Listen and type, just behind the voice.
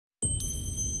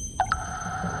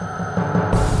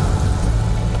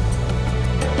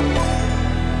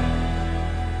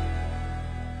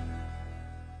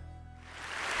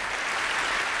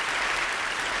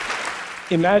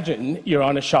Imagine you're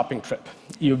on a shopping trip.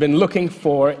 You've been looking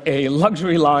for a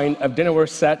luxury line of dinnerware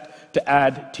set to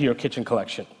add to your kitchen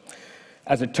collection.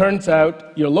 As it turns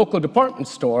out, your local department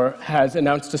store has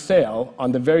announced a sale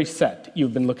on the very set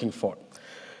you've been looking for.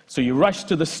 So you rush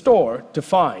to the store to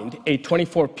find a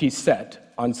 24-piece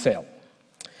set on sale.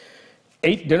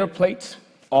 8 dinner plates,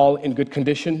 all in good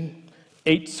condition,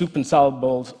 8 soup and salad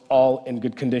bowls, all in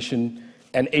good condition,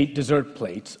 and 8 dessert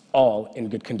plates, all in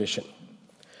good condition.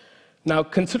 Now,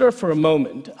 consider for a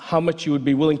moment how much you would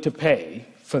be willing to pay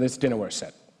for this dinnerware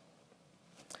set.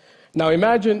 Now,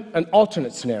 imagine an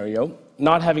alternate scenario.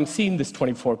 Not having seen this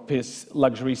 24-piece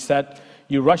luxury set,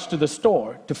 you rush to the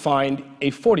store to find a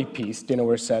 40-piece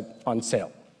dinnerware set on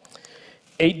sale.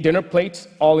 8 dinner plates,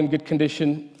 all in good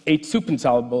condition, 8 soup and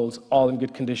salad bowls, all in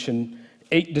good condition,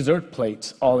 8 dessert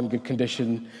plates, all in good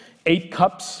condition, 8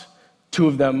 cups, 2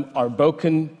 of them are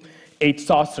broken, 8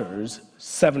 saucers,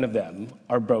 7 of them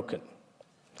are broken.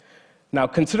 Now,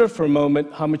 consider for a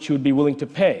moment how much you would be willing to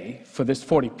pay for this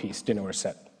 40-piece dinnerware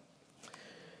set.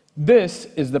 This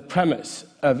is the premise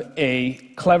of a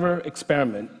clever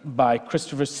experiment by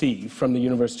Christopher C. from the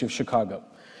University of Chicago.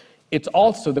 It's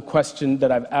also the question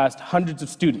that I've asked hundreds of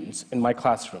students in my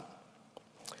classroom.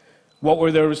 What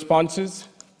were their responses?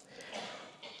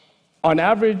 On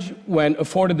average, when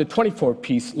afforded the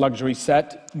 24-piece luxury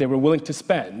set, they were willing to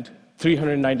spend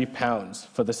 £390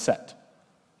 for the set.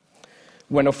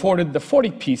 When afforded the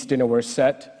 40-piece dinnerware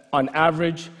set, on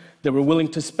average, they were willing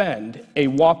to spend a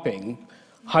whopping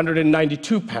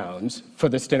 £192 for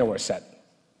this dinnerware set.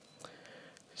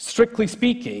 Strictly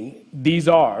speaking, these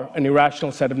are an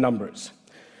irrational set of numbers.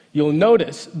 You'll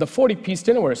notice the 40-piece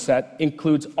dinnerware set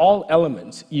includes all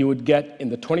elements you would get in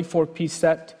the 24-piece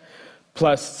set,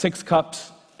 plus 6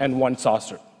 cups and 1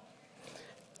 saucer.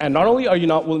 And not only are you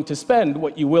not willing to spend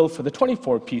what you will for the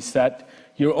 24-piece set,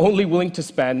 you're only willing to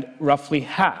spend roughly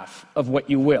half of what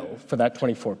you will for that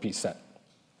 24-piece set.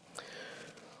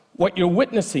 What you're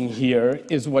witnessing here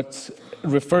is what's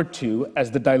referred to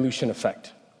as the dilution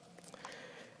effect.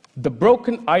 The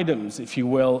broken items, if you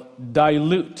will,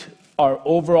 dilute our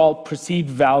overall perceived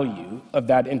value of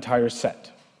that entire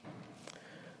set.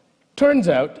 Turns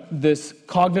out this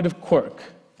cognitive quirk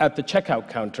at the checkout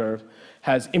counter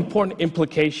has important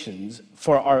implications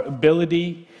for our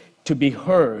ability to be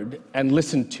heard and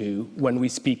listened to when we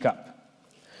speak up.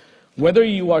 Whether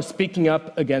you are speaking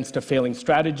up against a failing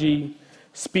strategy,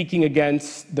 speaking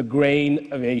against the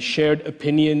grain of a shared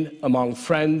opinion among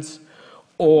friends,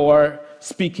 or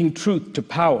speaking truth to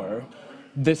power,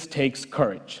 this takes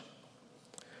courage.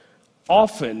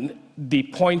 Often, the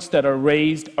points that are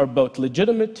raised are both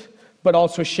legitimate, but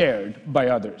also shared by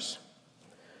others.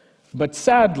 But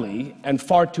sadly, and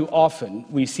far too often,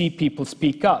 we see people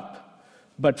speak up,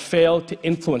 but fail to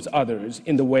influence others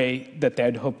in the way that they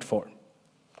had hoped for.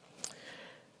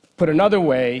 Put another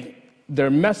way, their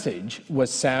message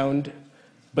was sound,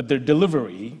 but their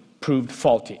delivery proved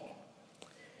faulty.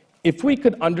 If we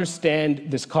could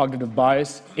understand this cognitive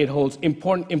bias, it holds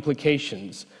important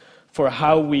implications for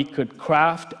how we could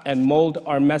craft and mold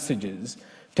our messages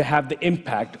to have the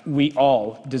impact we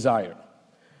all desire,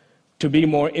 to be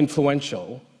more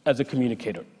influential as a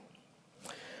communicator.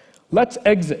 Let's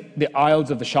exit the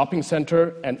aisles of the shopping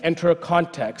center and enter a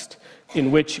context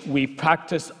in which we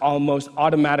practice almost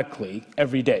automatically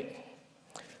every day: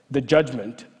 the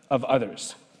judgment of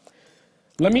others.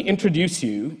 Let me introduce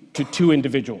you to 2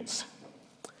 individuals.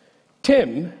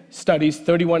 Tim studies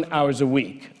 31 hours a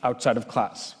week outside of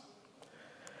class.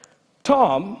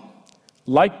 Tom,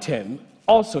 like Tim,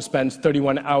 also spends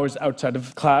 31 hours outside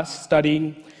of class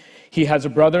studying. He has a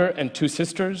brother and 2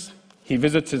 sisters. He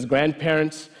visits his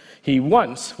grandparents. He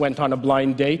once went on a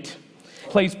blind date,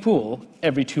 plays pool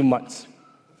every 2 months.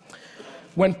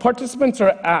 When participants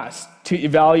are asked to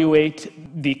evaluate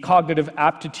the cognitive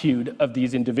aptitude of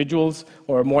these individuals,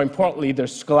 or more importantly, their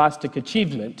scholastic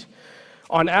achievement,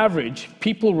 on average,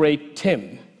 people rate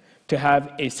Tim to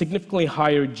have a significantly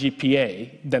higher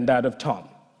GPA than that of Tom.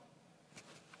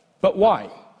 But why?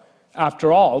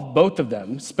 After all, both of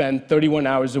them spend 31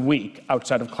 hours a week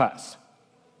outside of class.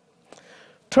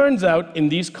 Turns out, in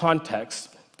these contexts,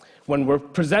 when we're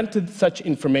presented such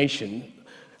information,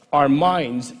 our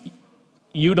minds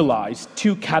utilize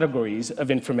 2 categories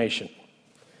of information: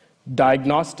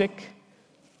 diagnostic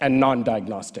and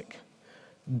non-diagnostic.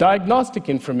 Diagnostic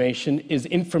information is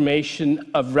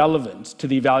information of relevance to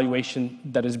the evaluation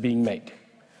that is being made.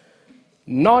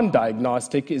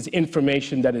 Non-diagnostic is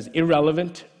information that is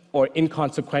irrelevant or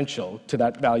inconsequential to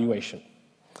that valuation.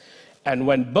 And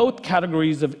when both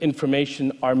categories of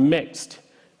information are mixed,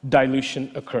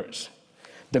 dilution occurs.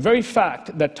 The very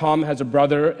fact that Tom has a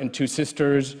brother and 2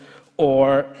 sisters,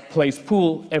 or plays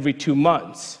pool every 2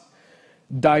 months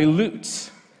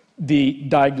dilutes the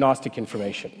diagnostic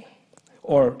information,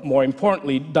 or more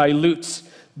importantly, dilutes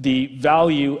the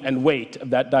value and weight of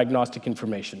that diagnostic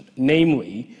information,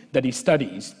 namely that he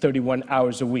studies 31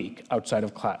 hours a week outside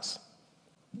of class.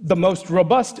 The most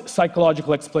robust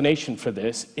psychological explanation for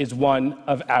this is one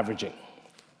of averaging.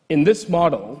 In this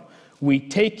model, we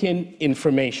take in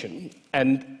information,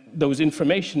 and those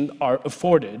information are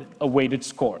afforded a weighted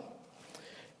score.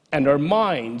 And our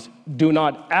minds do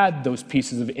not add those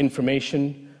pieces of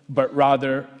information, but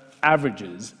rather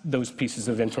averages those pieces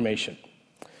of information.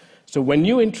 So when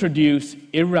you introduce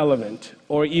irrelevant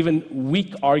or even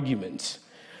weak arguments,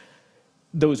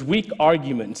 those weak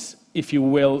arguments, if you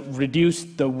will, reduce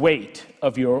the weight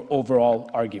of your overall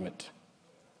argument.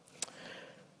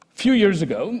 A few years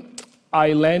ago,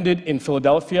 I landed in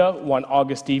Philadelphia one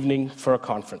August evening for a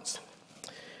conference.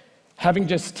 Having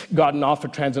just gotten off a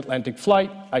transatlantic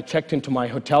flight, I checked into my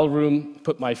hotel room,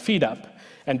 put my feet up,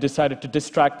 and decided to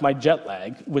distract my jet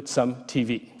lag with some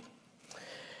TV.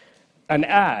 An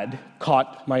ad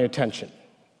caught my attention.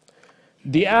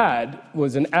 The ad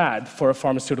was an ad for a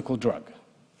pharmaceutical drug.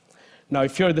 Now,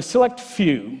 if you're the select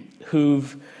few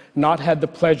who've not had the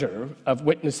pleasure of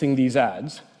witnessing these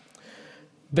ads,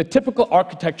 the typical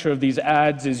architecture of these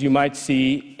ads is you might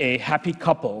see a happy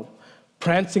couple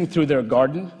prancing through their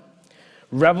garden,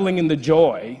 reveling in the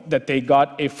joy that they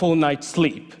got a full night's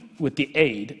sleep with the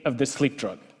aid of this sleep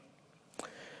drug.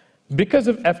 Because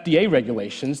of FDA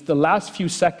regulations, the last few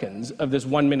seconds of this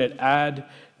 1-minute ad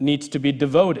needs to be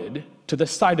devoted to the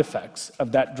side effects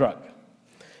of that drug.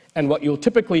 And what you'll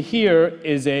typically hear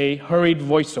is a hurried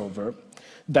voiceover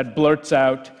that blurts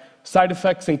out, side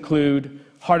effects include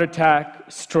heart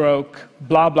attack, stroke,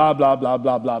 blah, blah, blah, blah,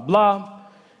 blah, blah, blah,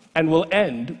 and will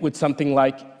end with something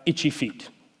like itchy feet.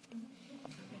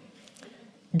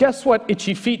 Guess what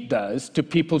itchy feet does to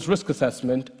people's risk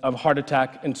assessment of heart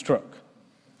attack and stroke?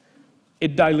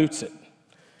 It dilutes it.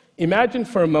 Imagine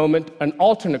for a moment an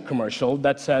alternate commercial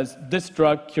that says, this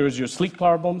drug cures your sleep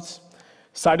problems,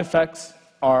 side effects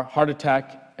are heart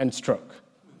attack and stroke.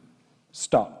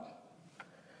 Stop.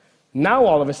 Now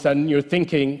all of a sudden you're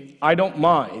thinking, I don't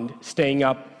mind staying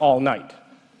up all night.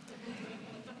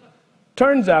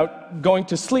 Turns out going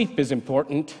to sleep is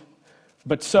important,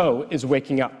 but so is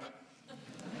waking up.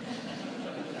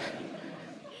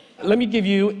 Let me give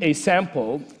you a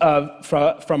sample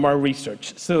from our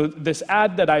research. So this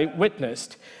ad that I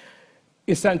witnessed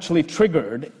essentially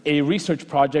triggered a research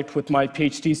project with my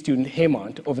PhD student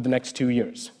Hemant over the next 2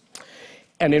 years.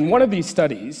 And in one of these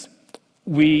studies,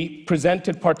 we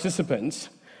presented participants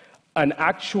an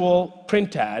actual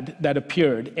print ad that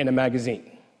appeared in a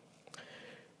magazine.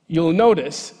 You'll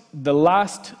notice the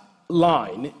last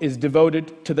line is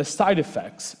devoted to the side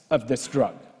effects of this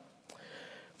drug.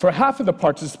 For half of the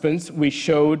participants, we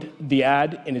showed the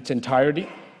ad in its entirety,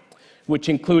 which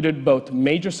included both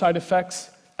major side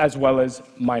effects as well as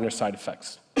minor side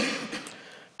effects.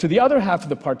 To the other half of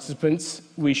the participants,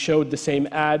 we showed the same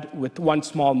ad with one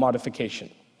small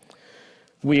modification.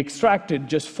 We extracted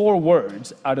just 4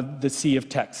 words out of the sea of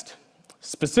text.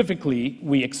 Specifically,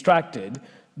 we extracted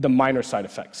the minor side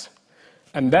effects.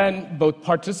 And then both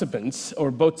participants, or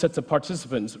both sets of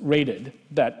participants, rated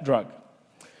that drug.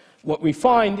 What we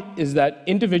find is that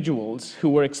individuals who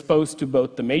were exposed to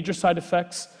both the major side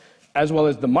effects as well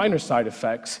as the minor side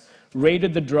effects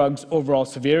rated the drug's overall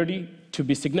severity to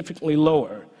be significantly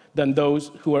lower than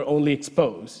those who were only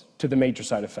exposed to the major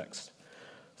side effects.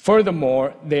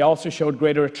 Furthermore, they also showed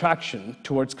greater attraction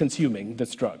towards consuming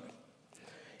this drug.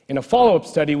 In a follow-up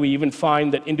study, we even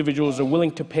find that individuals are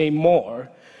willing to pay more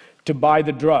to buy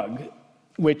the drug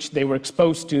which they were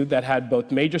exposed to that had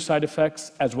both major side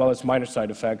effects as well as minor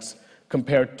side effects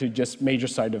compared to just major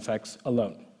side effects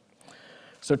alone.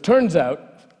 So it turns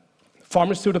out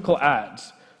pharmaceutical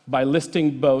ads, by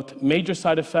listing both major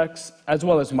side effects as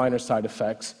well as minor side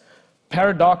effects,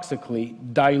 paradoxically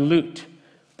dilute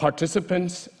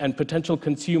participants and potential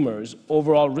consumers'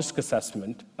 overall risk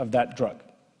assessment of that drug.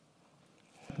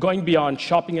 Going beyond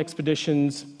shopping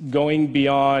expeditions, going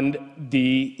beyond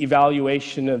the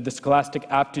evaluation of the scholastic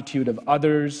aptitude of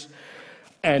others,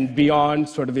 and beyond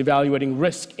sort of evaluating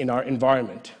risk in our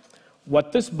environment,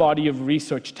 what this body of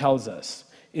research tells us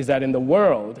is that in the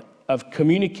world of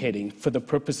communicating for the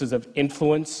purposes of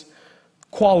influence,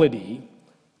 quality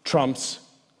trumps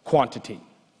quantity.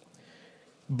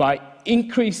 By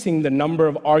increasing the number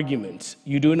of arguments,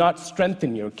 you do not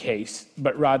strengthen your case,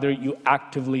 but rather you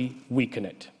actively weaken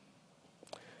it.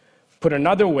 Put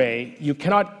another way, you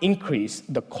cannot increase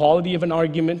the quality of an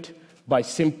argument by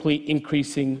simply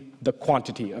increasing the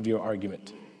quantity of your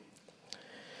argument.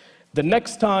 The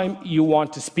next time you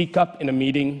want to speak up in a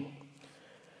meeting,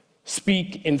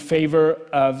 speak in favor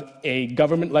of a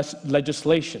government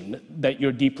legislation that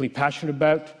you're deeply passionate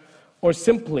about, or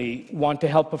simply want to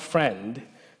help a friend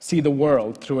see the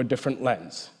world through a different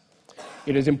lens,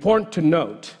 it is important to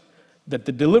note that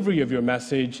the delivery of your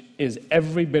message is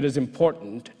every bit as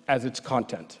important as its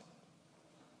content.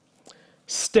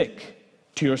 Stick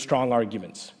to your strong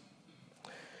arguments,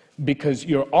 because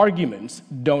your arguments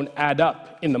don't add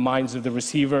up in the minds of the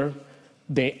receiver,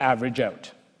 they average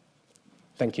out.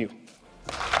 Thank you.